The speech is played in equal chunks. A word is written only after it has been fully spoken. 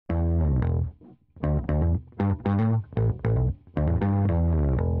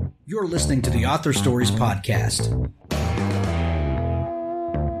You're listening to the Author Stories Podcast,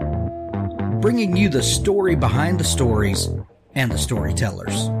 bringing you the story behind the stories and the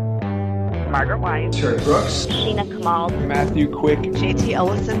storytellers. Margaret White, Terry Brooks, Sheena Kamal, Matthew Quick, J.T.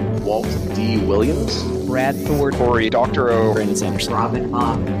 Ellison, Walt D. Williams, Brad Thor, Corey, Dr. O, Brandon Sanderson, Robin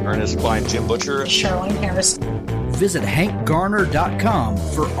Mom, Ernest Klein, Jim Butcher, Sherwin Harris. Visit hankgarner.com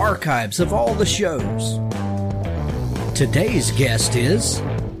for archives of all the shows. Today's guest is...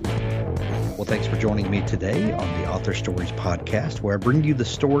 Well, thanks for joining me today on the Author Stories Podcast, where I bring you the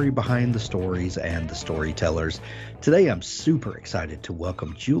story behind the stories and the storytellers. Today, I'm super excited to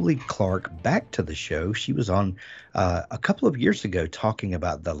welcome Julie Clark back to the show. She was on a couple of years ago talking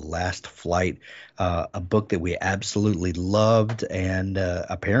about The Last Flight, a book that we absolutely loved, and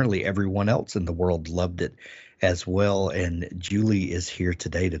apparently everyone else in the world loved it as well. And Julie is here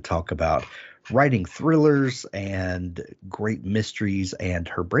today to talk about writing thrillers and great mysteries and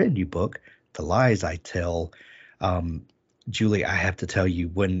her brand new book, The Lies I Tell. Julie, I have to tell you,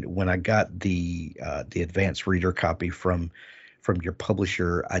 when I got the advanced reader copy from your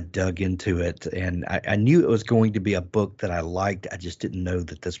publisher, I dug into it, and I knew it was going to be a book that I liked. I just didn't know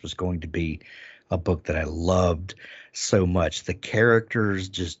that this was going to be a book that I loved so much. The characters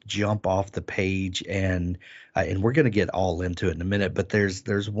just jump off the page, and we're going to get all into it in a minute, but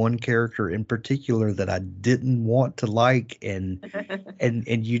there's one character in particular that I didn't want to like, and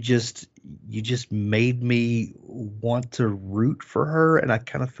you just made me want to root for her, and I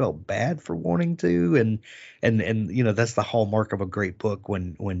kind of felt bad for wanting to, and you know, that's the hallmark of a great book,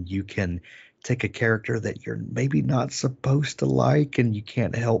 when you can take a character that you're maybe not supposed to like, and you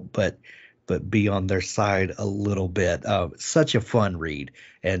can't help but be on their side a little bit. Such a fun read,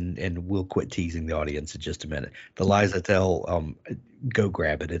 and we'll quit teasing the audience in just a minute. The Lies I Tell, go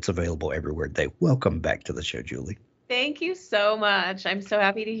grab it. It's available everywhere today. Welcome back to the show, Julie. Thank you so much. I'm so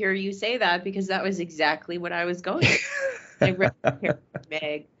happy to hear you say that, because that was exactly what I was going to. I read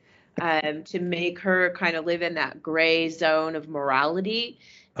Meg to make her kind of live in that gray zone of morality.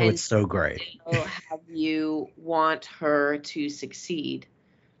 Oh, it's so great. Have you want her to succeed?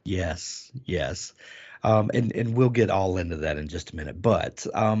 Yes. And we'll get all into that in just a minute. But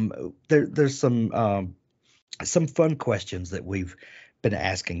there's some fun questions that we've been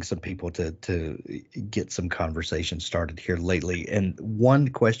asking some people to get some conversation started here lately. And one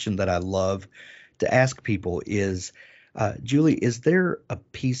question that I love to ask people is, Julie, is there a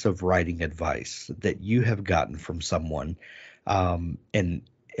piece of writing advice that you have gotten from someone? And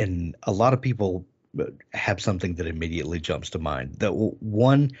a lot of people have something that immediately jumps to mind. That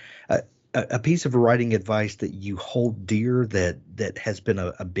one, a piece of writing advice that you hold dear, that has been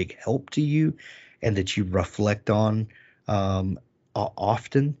a big help to you, and that you reflect on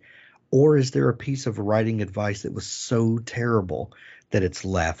often, or is there a piece of writing advice that was so terrible that it's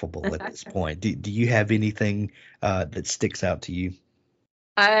laughable at this point? Do you have anything that sticks out to you?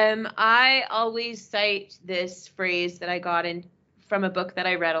 I always cite this phrase that I got from a book that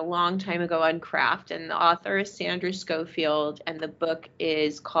I read a long time ago on craft, and the author is Sandra Schofield, and the book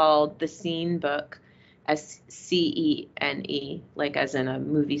is called The Scene Book, SCENE, like as in a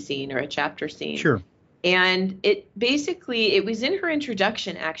movie scene or a chapter scene. Sure. And it was in her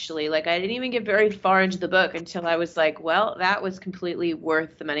introduction, actually. Like, I didn't even get very far into the book until I was like, well, that was completely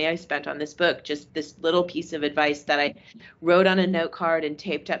worth the money I spent on this book. Just this little piece of advice that I wrote on a note card and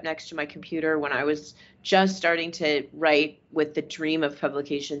taped up next to my computer when I was just starting to write with the dream of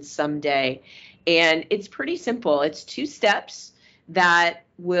publication someday. And it's pretty simple. It's 2 steps that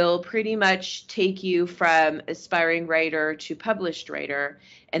will pretty much take you from aspiring writer to published writer.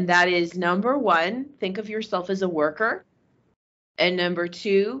 And that is, number 1, think of yourself as a worker. And number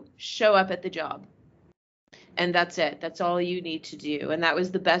 2, show up at the job. And that's it. That's all you need to do. And that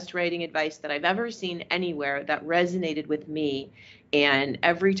was the best writing advice that I've ever seen anywhere that resonated with me. And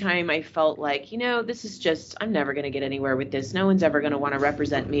every time I felt like, this is just, I'm never going to get anywhere with this. No one's ever going to want to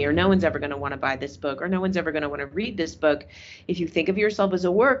represent me, or no one's ever going to want to buy this book, or no one's ever going to want to read this book. If you think of yourself as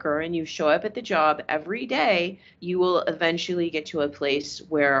a worker and you show up at the job every day, you will eventually get to a place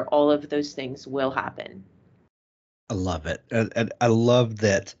where all of those things will happen. I love it. And I love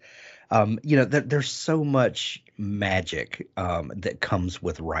that. That there's so much magic that comes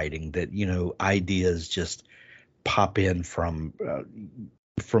with writing, that, ideas just pop in from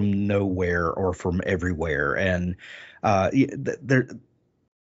nowhere or from everywhere. And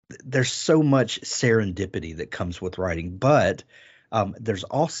there's so much serendipity that comes with writing. But there's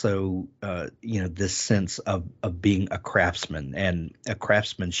also, this sense of being a craftsman, and a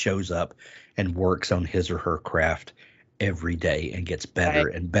craftsman shows up and works on his or her craft every day and gets better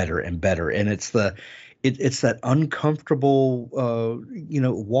and better and better. And it's that uncomfortable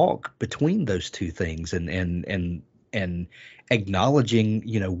walk between those two things, and acknowledging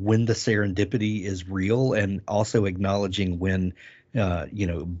when the serendipity is real, and also acknowledging when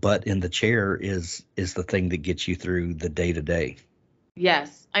butt in the chair is the thing that gets you through the day to day.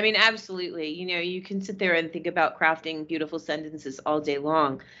 Yes. I mean, absolutely. You can sit there and think about crafting beautiful sentences all day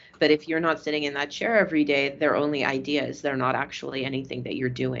long, but if you're not sitting in that chair every day, they're only ideas. They're not actually anything that you're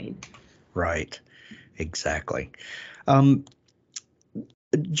doing. Right. Exactly.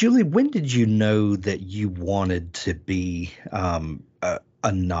 Julie, when did you know that you wanted to be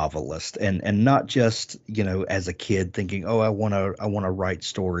a novelist, and not just as a kid thinking, oh, I want to write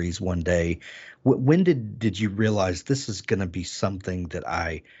stories one day? When did you realize this is going to be something that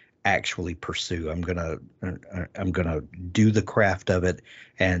I actually pursue? I'm gonna do the craft of it,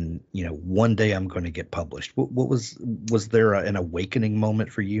 and one day I'm going to get published. What was there an awakening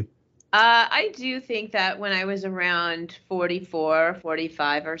moment for you? I do think that when I was around 44,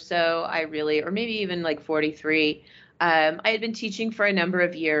 45 or so, or maybe even like 43, I had been teaching for a number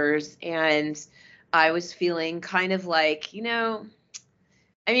of years, and I was feeling kind of like,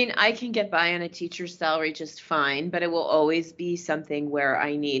 I mean, I can get by on a teacher's salary just fine, but it will always be something where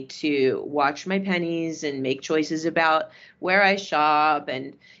I need to watch my pennies and make choices about where I shop.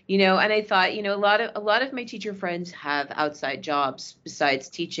 And I thought, a lot of my teacher friends have outside jobs besides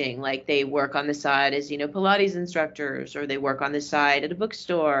teaching. Like they work on the side as, Pilates instructors, or they work on the side at a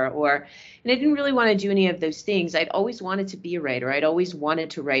bookstore, and I didn't really want to do any of those things. I'd always wanted to be a writer. I'd always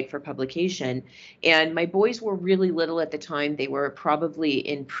wanted to write for publication. And my boys were really little at the time. They were probably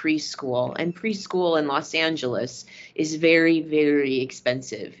in preschool, and preschool in Los Angeles is very, very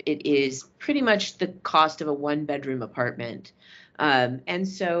expensive. It is pretty much the cost of a 1-bedroom apartment. And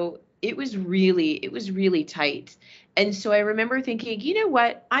so it was really tight. And so I remember thinking, you know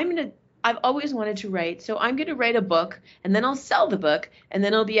what, I've always wanted to write, so I'm going to write a book, and then I'll sell the book, and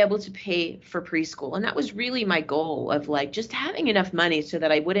then I'll be able to pay for preschool. And that was really my goal, of like just having enough money so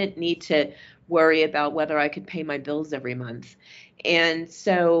that I wouldn't need to worry about whether I could pay my bills every month. And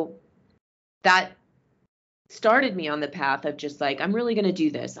so that started me on the path of just like, I'm really going to do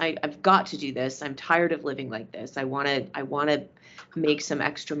this. I've got to do this. I'm tired of living like this. I want to make some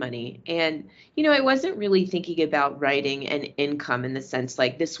extra money. And, I wasn't really thinking about writing an income in the sense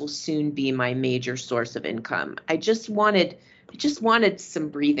like this will soon be my major source of income. I just wanted some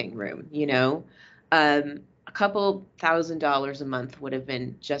breathing room, a couple $1,000s a month would have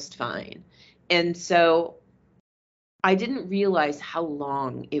been just fine. And so I didn't realize how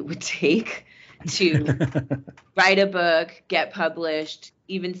long it would take to write a book, get published,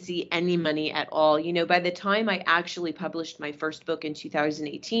 even see any money at all. By the time I actually published my first book in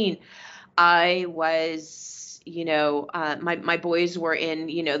 2018, I was, my boys were in,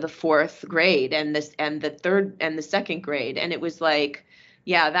 the 4th grade and the 3rd and the 2nd grade. And it was like,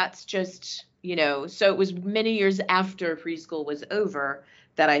 yeah, that's just, so it was many years after preschool was over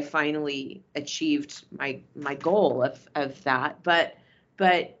that I finally achieved my goal of that. But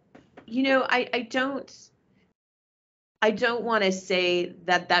I don't want to say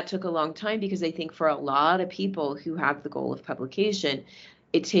that took a long time, because I think for a lot of people who have the goal of publication,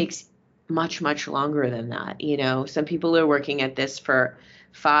 it takes much, much longer than that. Some people are working at this for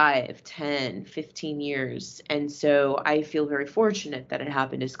 5, 10, 15 years. And so I feel very fortunate that it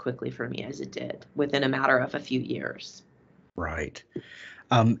happened as quickly for me as it did, within a matter of a few years. Right.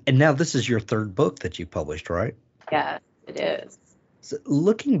 And now this is your 3rd book that you published, right? Yes, it is. So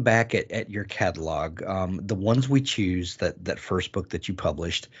looking back at your catalog, The Ones We Choose, that first book that you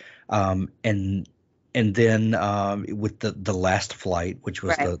published, and then with the Last Flight, which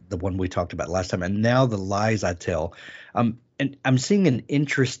was right. the one we talked about last time, and now The Lies I Tell, and I'm seeing an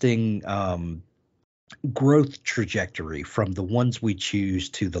interesting growth trajectory from The Ones We Choose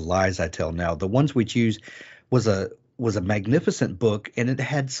to The Lies I Tell. Now, The Ones We Choose was a magnificent book, and it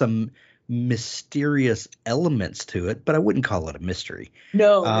had some mysterious elements to it, but I wouldn't call it a mystery.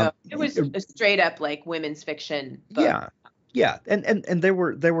 No. It was a straight up like women's fiction book. Yeah. And there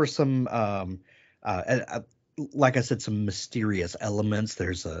were some like I said, some mysterious elements.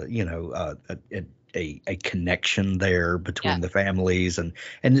 There's a connection there between the families, and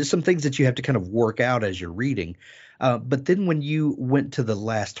there's some things that you have to kind of work out as you're reading. But then when you went to The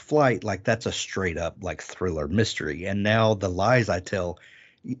Last Flight, like that's a straight up like thriller mystery. And now The Lies I Tell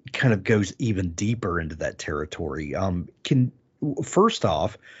kind of goes even deeper into that territory. First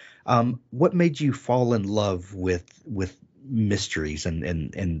off, what made you fall in love with mysteries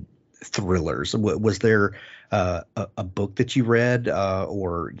and thrillers? Was there a book that you read,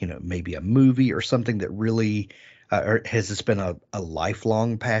 or maybe a movie or something that really or has this been a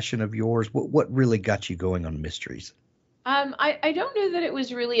lifelong passion of yours? What really got you going on mysteries? I don't know that it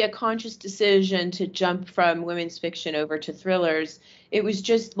was really a conscious decision to jump from women's fiction over to thrillers. It was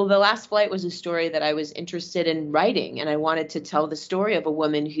just, well, The Last Flight was a story that I was interested in writing, and I wanted to tell the story of a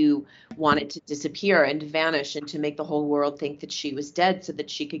woman who wanted to disappear and vanish and to make the whole world think that she was dead so that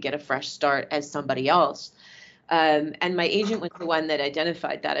she could get a fresh start as somebody else. And my agent was the one that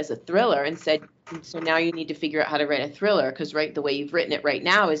identified that as a thriller and said, so now you need to figure out how to write a thriller, because right, the way you've written it right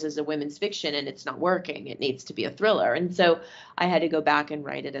now is as a women's fiction and it's not working. It needs to be a thriller. And so I had to go back and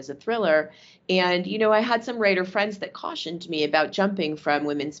write it as a thriller. And, I had some writer friends that cautioned me about jumping from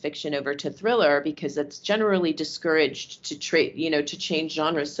women's fiction over to thriller, because it's generally discouraged to to change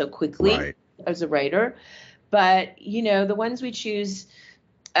genres so quickly as a writer. But, the ones we choose,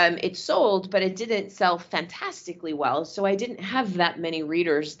 it sold, but it didn't sell fantastically well. So I didn't have that many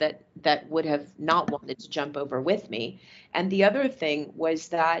readers that would have not wanted to jump over with me. And the other thing was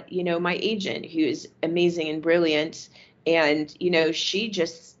that, my agent, who is amazing and brilliant, and,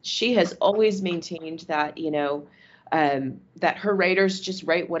 she has always maintained that, that her writers just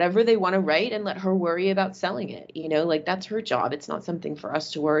write whatever they want to write and let her worry about selling it. Like, that's her job. It's not something for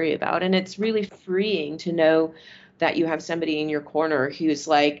us to worry about. And it's really freeing to know that you have somebody in your corner who's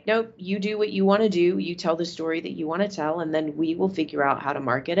like, nope, you do what you want to do. You tell the story that you want to tell, and then we will figure out how to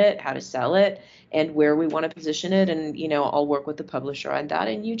market it, how to sell it, and where we want to position it. And, I'll work with the publisher on that,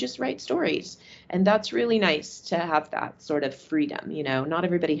 and you just write stories. And that's really nice to have that sort of freedom. Not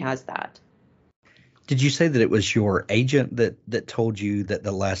everybody has that. Did you say that it was your agent that told you that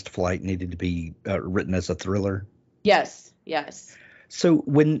The Last Flight needed to be written as a thriller? Yes. So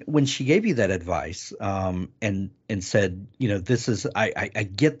when she gave you that advice, and said, this is, I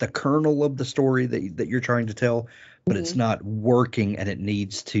get the kernel of the story that you're trying to tell, but it's not working, and you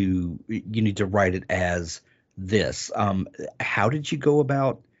need to write it as this. How did you go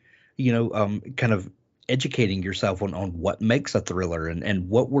about, kind of educating yourself on what makes a thriller, and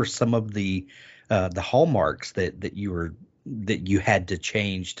what were some of the hallmarks that you had to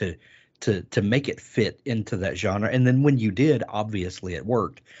change to make it fit into that genre? And then when you did, obviously it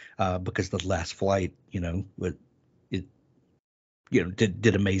worked, because The Last Flight,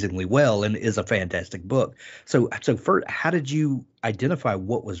 did amazingly well and is a fantastic book. So first, how did you identify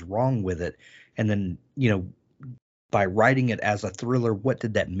what was wrong with it? And then, by writing it as a thriller, what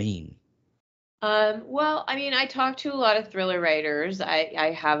did that mean? Well, I talk to a lot of thriller writers.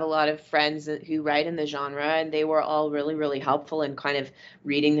 I have a lot of friends who write in the genre, and they were all really, really helpful in kind of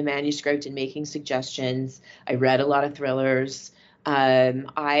reading the manuscript and making suggestions. I read a lot of thrillers.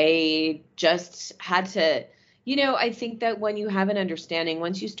 I just had to, I think that when you have an understanding,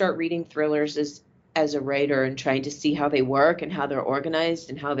 once you start reading thrillers as a writer and trying to see how they work and how they're organized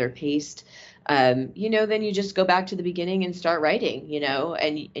and how they're paced, then you just go back to the beginning and start writing,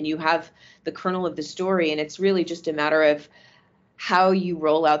 and you have the kernel of the story. And it's really just a matter of how you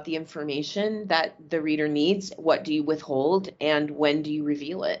roll out the information that the reader needs. What do you withhold, and when do you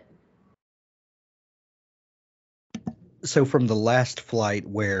reveal it? So from The Last Flight,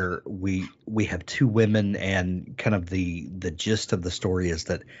 where we have two women, and kind of the gist of the story is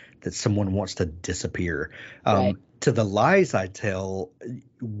that someone wants to disappear. Right. To The Lies I Tell,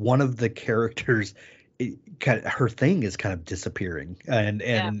 one of the characters, her thing is kind of disappearing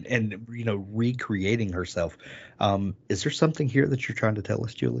and recreating herself. Is there something here that you're trying to tell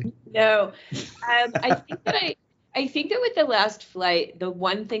us, Julie? No, I think that with The Last Flight, the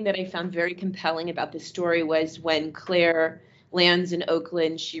one thing that I found very compelling about the story was when Claire lands in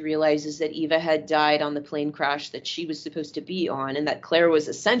Oakland, she realizes that Eva had died on the plane crash that she was supposed to be on, and that Claire was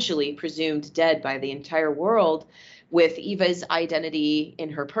essentially presumed dead by the entire world, with Eva's identity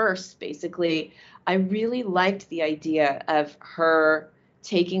in her purse, basically. I really liked the idea of her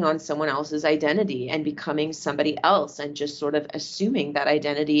taking on someone else's identity and becoming somebody else, and just sort of assuming that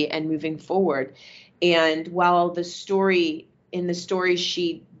identity and moving forward. And while in the story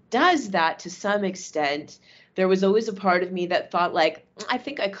she does that to some extent, there was always a part of me that thought, like, I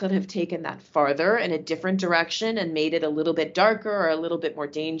think I could have taken that farther in a different direction and made it a little bit darker, or a little bit more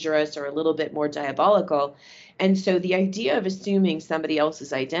dangerous, or a little bit more diabolical. And so the idea of assuming somebody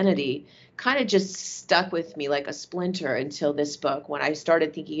else's identity kind of just stuck with me like a splinter until this book, when I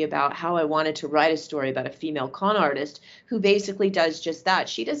started thinking about how I wanted to write a story about a female con artist who basically does just that.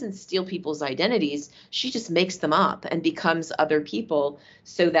 She doesn't steal people's identities. She just makes them up and becomes other people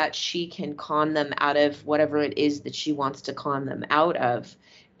so that she can con them out of whatever it is that she wants to con them out of.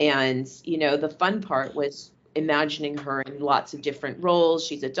 And, the fun part was imagining her in lots of different roles.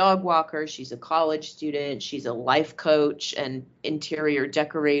 She's a dog walker. She's a college student. She's a life coach and interior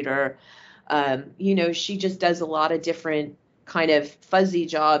decorator. She just does a lot of different kind of fuzzy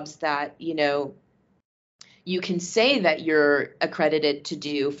jobs that, you can say that you're accredited to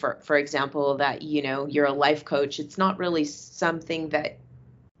do. For example, that, you're a life coach. It's not really something that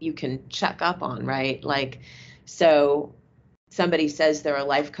you can check up on, right? Like, so somebody says they're a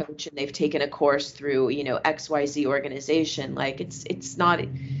life coach and they've taken a course through, XYZ organization. Like it's not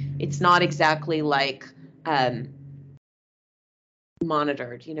exactly like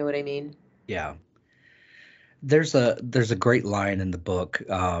monitored. You know what I mean? Yeah. There's a great line in the book.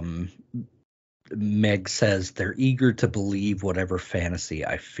 Meg says they're eager to believe whatever fantasy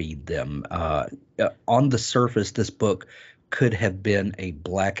I feed them. On the surface, this book could have been a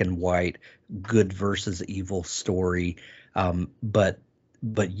black and white good versus evil story, but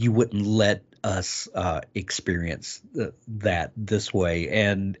you wouldn't let us experience that this way,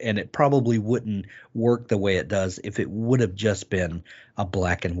 and it probably wouldn't work the way it does if it would have just been a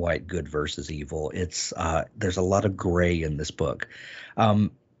black and white good versus evil. It's there's a lot of gray in this book.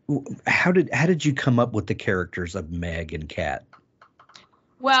 How did you come up with the characters of Meg and Kat?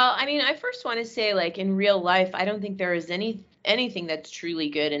 Well, I mean, I first want to say, like, in real life, I don't think there is anything that's truly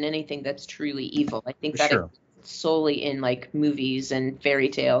good and anything that's truly evil. I think that Sure. it's solely in like movies and fairy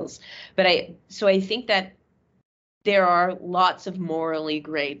tales. But I think that there are lots of morally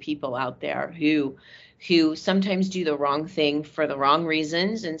gray people out there who sometimes do the wrong thing for the wrong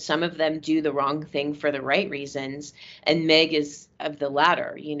reasons, and some of them do the wrong thing for the right reasons. And Meg is of the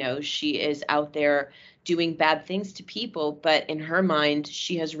latter. She is out there doing bad things to people, but in her mind,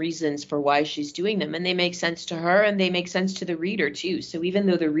 she has reasons for why she's doing them, and they make sense to her and they make sense to the reader too. So even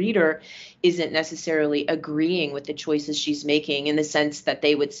though the reader isn't necessarily agreeing with the choices she's making, in the sense that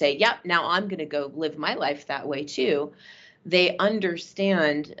they would say, yep, now I'm going to go live my life that way too, they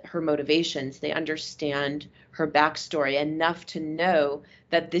understand her motivations. They understand her backstory enough to know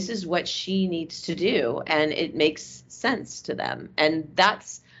that this is what she needs to do, and it makes sense to them. And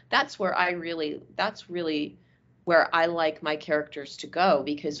that's really where I like my characters to go,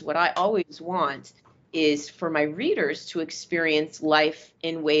 because what I always want is for my readers to experience life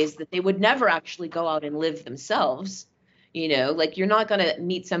in ways that they would never actually go out and live themselves. Like, you're not going to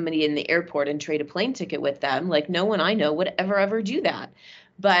meet somebody in the airport and trade a plane ticket with them. Like, no one I know would ever do that.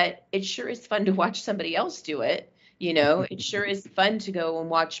 But it sure is fun to watch somebody else do it. It sure is fun to go and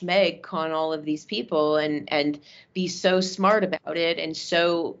watch Meg con all of these people and be so smart about it and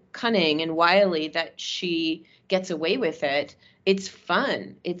so cunning and wily that she gets away with it. It's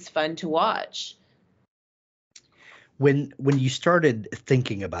fun. It's fun to watch. When you started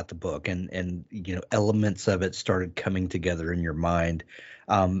thinking about the book and elements of it started coming together in your mind,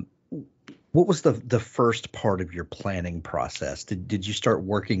 what was the first part of your planning process? Did you start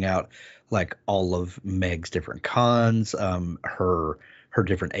working out like all of Meg's different cons, her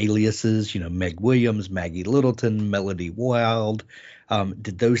different aliases, Meg Williams, Maggie Littleton, Melody Wilde?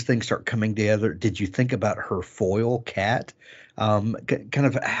 Did those things start coming together? Did you think about her foil, Kat? Kind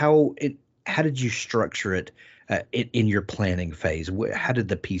of how did you structure it in your planning phase? How did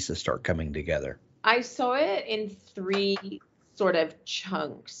the pieces start coming together? I saw it in 3 sort of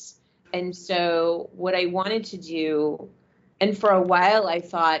chunks. And so what I wanted to do, and for a while I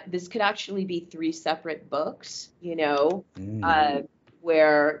thought this could actually be 3 separate books,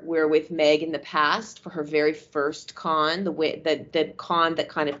 where we're with Meg in the past for her very first con, the con that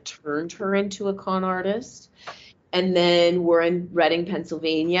kind of turned her into a con artist. And then we're in Reading,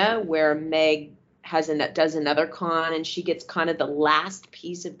 Pennsylvania, where Meg does another con, and she gets kind of the last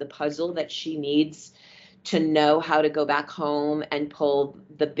piece of the puzzle that she needs to know how to go back home and pull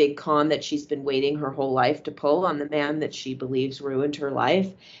the big con that she's been waiting her whole life to pull on the man that she believes ruined her life.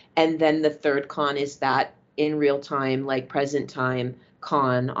 And then the third con is that in real time, like present time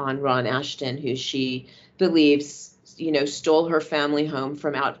con on Ron Ashton, who she believes, stole her family home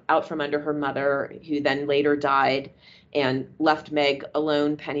from out from under her mother, who then later died and left Meg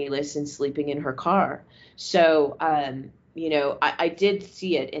alone, penniless, and sleeping in her car. So, I did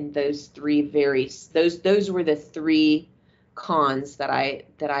see it in those 3 those were the 3 cons that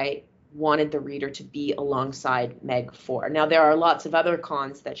I wanted the reader to be alongside Meg for. Now, there are lots of other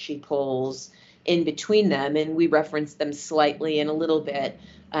cons that she pulls in between them, and we reference them slightly in a little bit.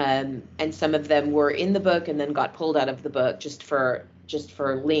 And some of them were in the book and then got pulled out of the book just for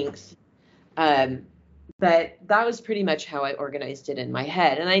length. But that was pretty much how I organized it in my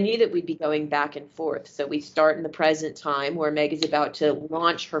head. And I knew that we'd be going back and forth. So we start in the present time where Meg is about to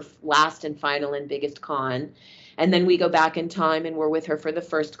launch her last and final and biggest con. And then we go back in time and we're with her for the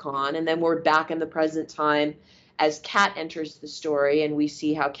first con. And then we're back in the present time as Kat enters the story. And we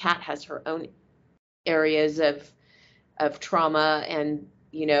see how Kat has her own areas of trauma and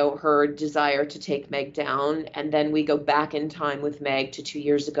her desire to take Meg down. And then we go back in time with Meg to 2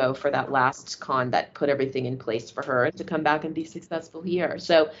 years ago for that last con that put everything in place for her to come back and be successful here.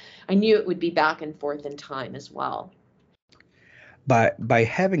 So I knew it would be back and forth in time as well. By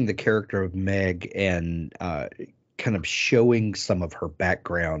having the character of Meg and kind of showing some of her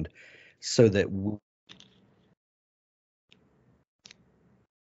background so that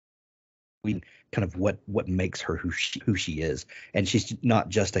we kind of what makes her who she is, and she's not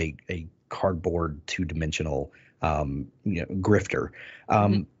just a cardboard two-dimensional grifter.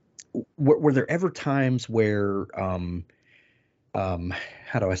 Were there ever times where how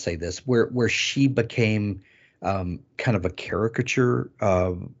do I say this, where she became kind of a caricature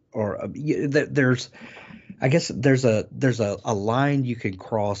there's a line you can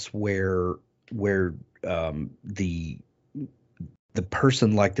cross where the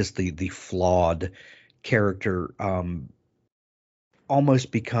person like this, the flawed character,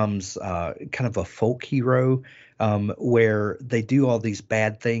 almost becomes kind of a folk hero, where they do all these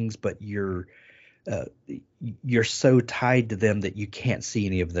bad things, but you're so tied to them that you can't see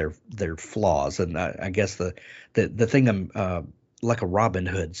any of their flaws. And I guess the thing I'm like a Robin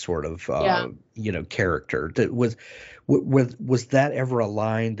Hood sort of character. That was that ever a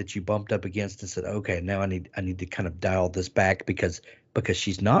line that you bumped up against and said, okay, now I need to kind of dial this back because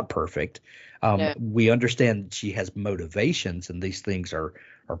she's not perfect. We understand she has motivations, and these things are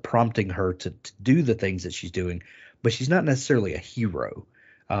prompting her to do the things that she's doing, but she's not necessarily a hero.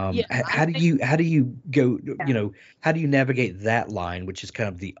 How do you go, how do you navigate that line, which is kind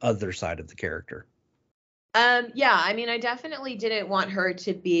of the other side of the character? I mean, I definitely didn't want her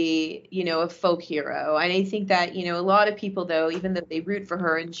to be, a folk hero. And I think that, a lot of people, though, even though they root for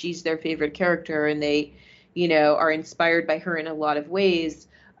her and she's their favorite character and they, are inspired by her in a lot of ways,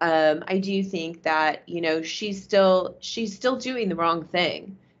 I do think that, she's still doing the wrong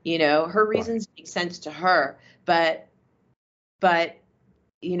thing. Her reasons make sense to her, but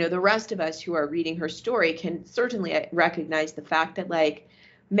the rest of us who are reading her story can certainly recognize the fact that, like,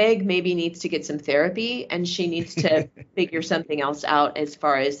 Meg maybe needs to get some therapy, and she needs to figure something else out as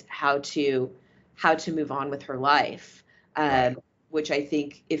far as how to move on with her life. Which I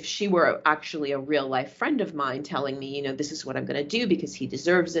think if she were actually a real life friend of mine telling me, this is what I'm going to do because he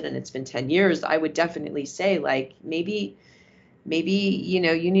deserves it and it's been 10 years, I would definitely say, like, maybe,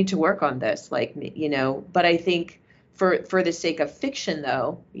 you need to work on this, like, but I think for the sake of fiction,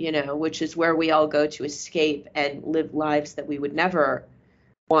 though, which is where we all go to escape and live lives that we would never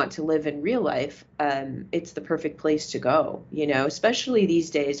want to live in real life, it's the perfect place to go, especially these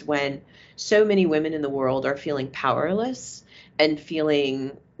days when so many women in the world are feeling powerless and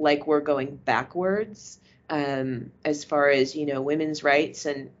feeling like we're going backwards as far as, women's rights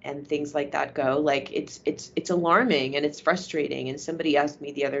and things like that go. Like, it's alarming and it's frustrating. And somebody asked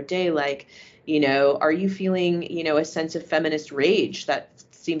me the other day, like, are you feeling, a sense of feminist rage that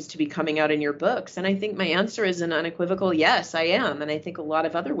seems to be coming out in your books? And I think my answer is an unequivocal yes, I am. And I think a lot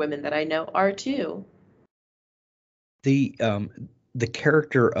of other women that I know are too. The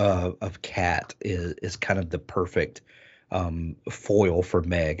character of Kat is kind of the perfect foil for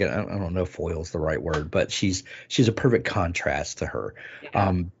Meg. I don't know if foil is the right word, but she's a perfect contrast to her.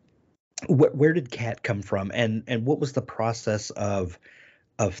 Yeah. Where did Kat come from, and what was the process of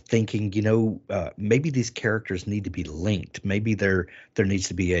thinking, maybe these characters need to be linked. Maybe there needs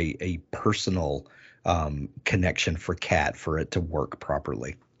to be a personal connection for Kat for it to work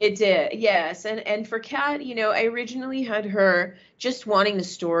properly. It did, yes. And for Kat, I originally had her just wanting the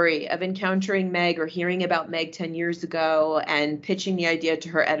story of encountering Meg or hearing about Meg 10 years ago and pitching the idea to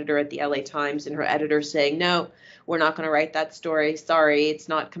her editor at the LA Times, and her editor saying, no, we're not going to write that story. Sorry, it's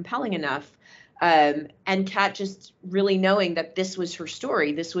not compelling enough. And Kat just really knowing that this was her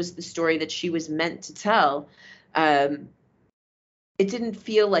story. This was the story that she was meant to tell. It didn't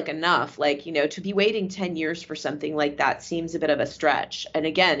feel like enough, like, to be waiting 10 years for something like that seems a bit of a stretch. And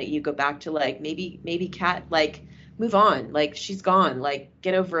again, you go back to, like, maybe Kat, like, move on, like, she's gone, like,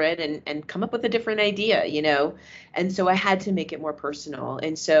 get over it and come up with a different idea, And so I had to make it more personal.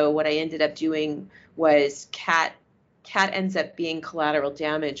 And so what I ended up doing was Kat ends up being collateral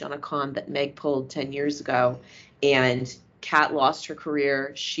damage on a con that Meg pulled 10 years ago. And Kat lost her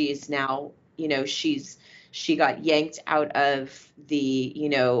career. She's now, she got yanked out of the,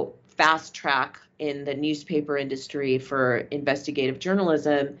 fast track in the newspaper industry for investigative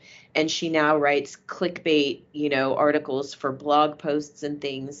journalism. And she now writes clickbait, articles for blog posts and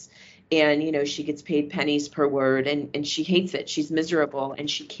things. And, she gets paid pennies per word, and she hates it. She's miserable, and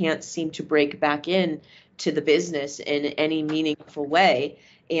she can't seem to break back in to the business in any meaningful way.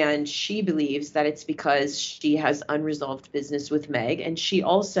 And she believes that it's because she has unresolved business with Meg. And she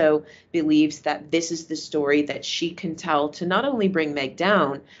also believes that this is the story that she can tell to not only bring Meg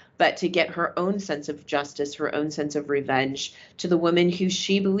down, but to get her own sense of justice, her own sense of revenge to the woman who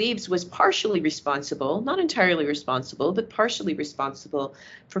she believes was partially responsible, not entirely responsible, but partially responsible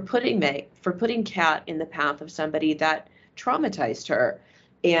for putting Kat in the path of somebody that traumatized her.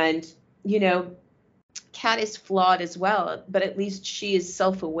 And, Kat is flawed as well, but at least she is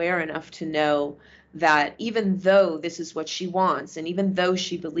self-aware enough to know that even though this is what she wants, and even though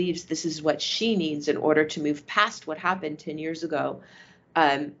she believes this is what she needs in order to move past what happened 10 years ago,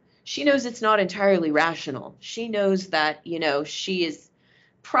 she knows it's not entirely rational. She knows that, she is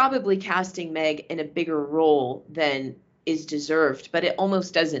probably casting Meg in a bigger role than is deserved, but it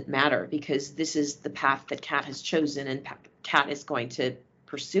almost doesn't matter because this is the path that Kat has chosen, and Kat is going to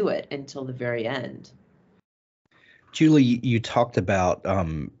pursue it until the very end. Julie, you talked about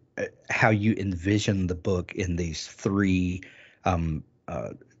how you envision the book in these three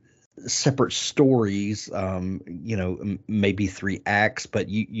separate stories, maybe three acts, but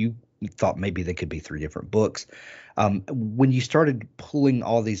you thought maybe they could be three different books. When you started pulling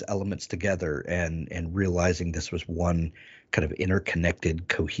all these elements together and realizing this was one kind of interconnected,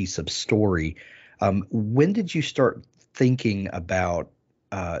 cohesive story, when did you start thinking about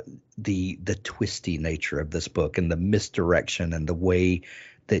the twisty nature of this book and the misdirection and the way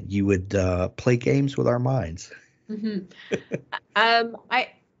that you would play games with our minds? Mm-hmm.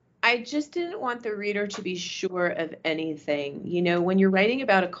 I just didn't want the reader to be sure of anything. When you're writing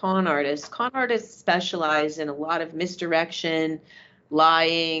about a con artists specialize in a lot of misdirection,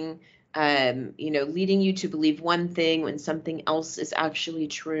 lying, leading you to believe one thing when something else is actually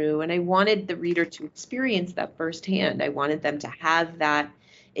true. And I wanted the reader to experience that firsthand. I wanted them to have that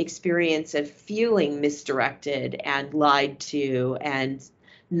experience of feeling misdirected and lied to and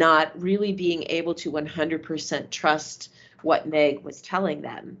not really being able to 100% trust what Meg was telling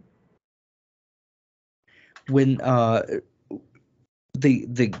them. When the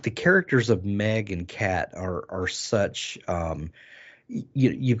characters of Meg and Kat are such,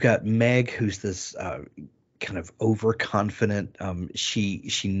 you've got Meg, who's this kind of overconfident.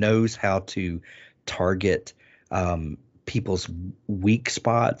 She knows how to target people's weak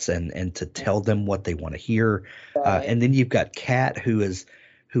spots and to tell them what they want to hear. And then you've got Kat, who is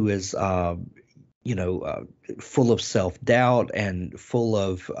full of self-doubt and full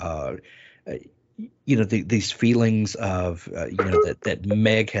of these feelings of that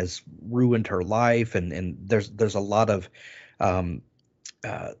Meg has ruined her life, and there's a lot of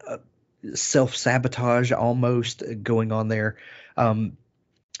self-sabotage almost going on there.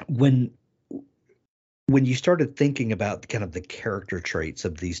 When you started thinking about kind of the character traits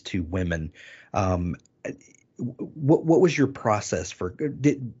of these two women, what was your process for?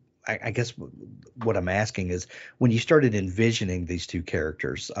 I guess what I'm asking is, when you started envisioning these two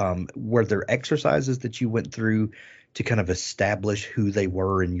characters, were there exercises that you went through to kind of establish who they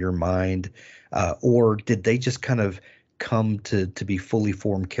were in your mind, or did they just kind of come to be fully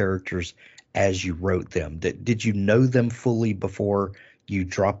formed characters as you wrote them? Did you know them fully before you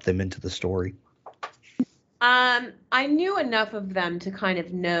dropped them into the story? I knew enough of them to kind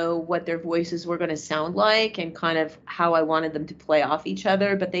of know what their voices were going to sound like and kind of how I wanted them to play off each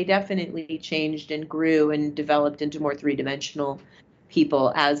other, but they definitely changed and grew and developed into more three-dimensional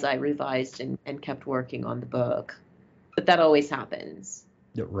people as I revised and kept working on the book. But that always happens.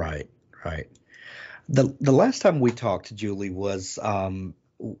 Right. The last time we talked, Julie, was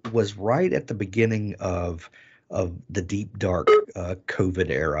right at the beginning of the deep, dark COVID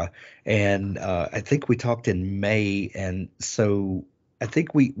era. And I think we talked in May. And so I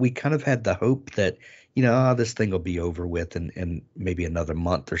think we kind of had the hope that, this thing will be over with in maybe another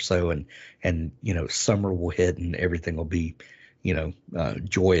month or so. And summer will hit and everything will be,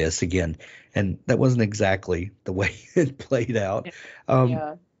 joyous again. And that wasn't exactly the way it played out.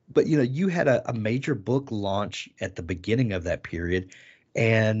 Yeah. But, you had a major book launch at the beginning of that period.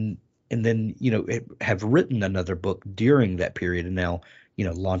 And then, have written another book during that period, and now,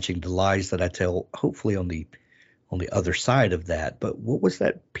 launching The Lies That I Tell, hopefully on the other side of that. But what was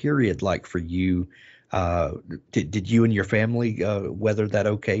that period like for you? Did you and your family weather that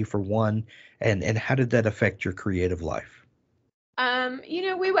okay, for one? And how did that affect your creative life?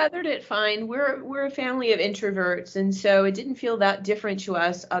 We weathered it fine. We're a family of introverts, and so it didn't feel that different to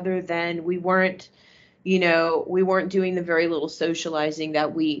us, other than we weren't doing the very little socializing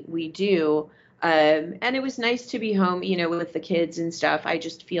that we do. And it was nice to be home, with the kids and stuff. I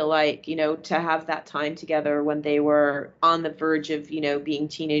just feel like, to have that time together when they were on the verge of, being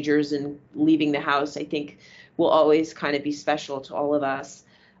teenagers and leaving the house, I think will always kind of be special to all of us.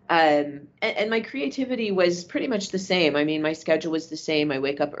 And my creativity was pretty much the same. I mean, my schedule was the same. I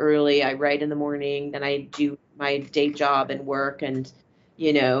wake up early, I write in the morning, then I do my day job and work, and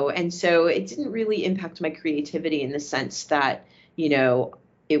and so it didn't really impact my creativity in the sense that,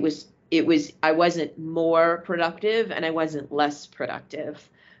 it was I wasn't more productive and I wasn't less productive.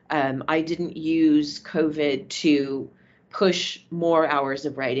 I didn't use COVID to push more hours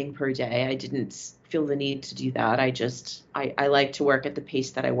of writing per day. I didn't feel the need to do that. I like to work at the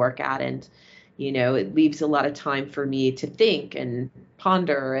pace that I work at. And, it leaves a lot of time for me to think and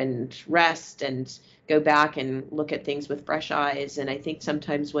ponder and rest and go back and look at things with fresh eyes. And I think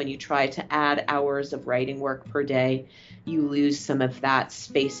sometimes when you try to add hours of writing work per day, you lose some of that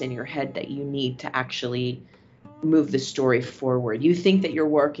space in your head that you need to actually move the story forward. You think that you're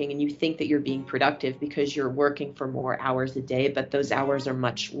working and you think that you're being productive because you're working for more hours a day, but those hours are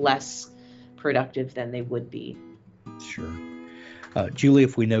much less productive than they would be. Sure. Julie,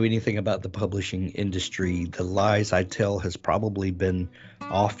 if we know anything about the publishing industry, The Lies I Tell has probably been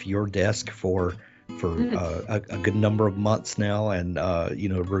off your desk for a good number of months now, and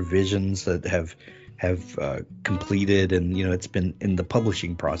revisions that have completed, and it's been in the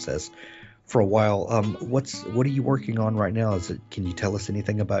publishing process for a while. What are you working on right now? Can you tell us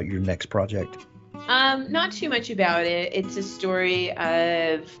anything about your next project? Not too much about it. It's a story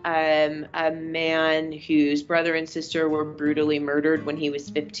of a man whose brother and sister were brutally murdered when he was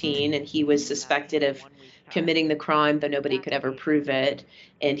 15, and he was suspected of committing the crime, though nobody could ever prove it.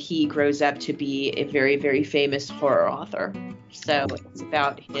 And he grows up to be a very, very famous horror author. So it's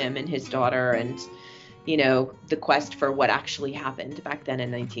about him and his daughter and, the quest for what actually happened back then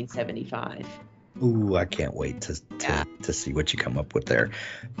in 1975. Ooh, I can't wait to see what you come up with there.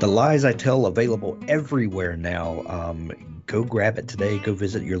 The Lies I Tell, available everywhere now. Go grab it today. Go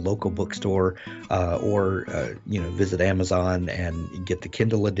visit your local bookstore, or visit Amazon and get the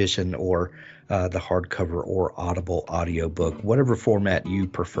Kindle edition or the hardcover or Audible audiobook. Whatever format you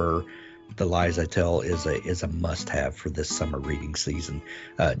prefer, The Lies I Tell is a must-have for this summer reading season.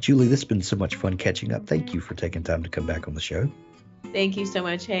 Julie, this has been so much fun catching up. Thank you for taking time to come back on the show. Thank you so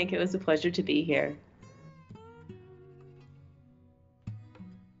much, Hank. It was a pleasure to be here.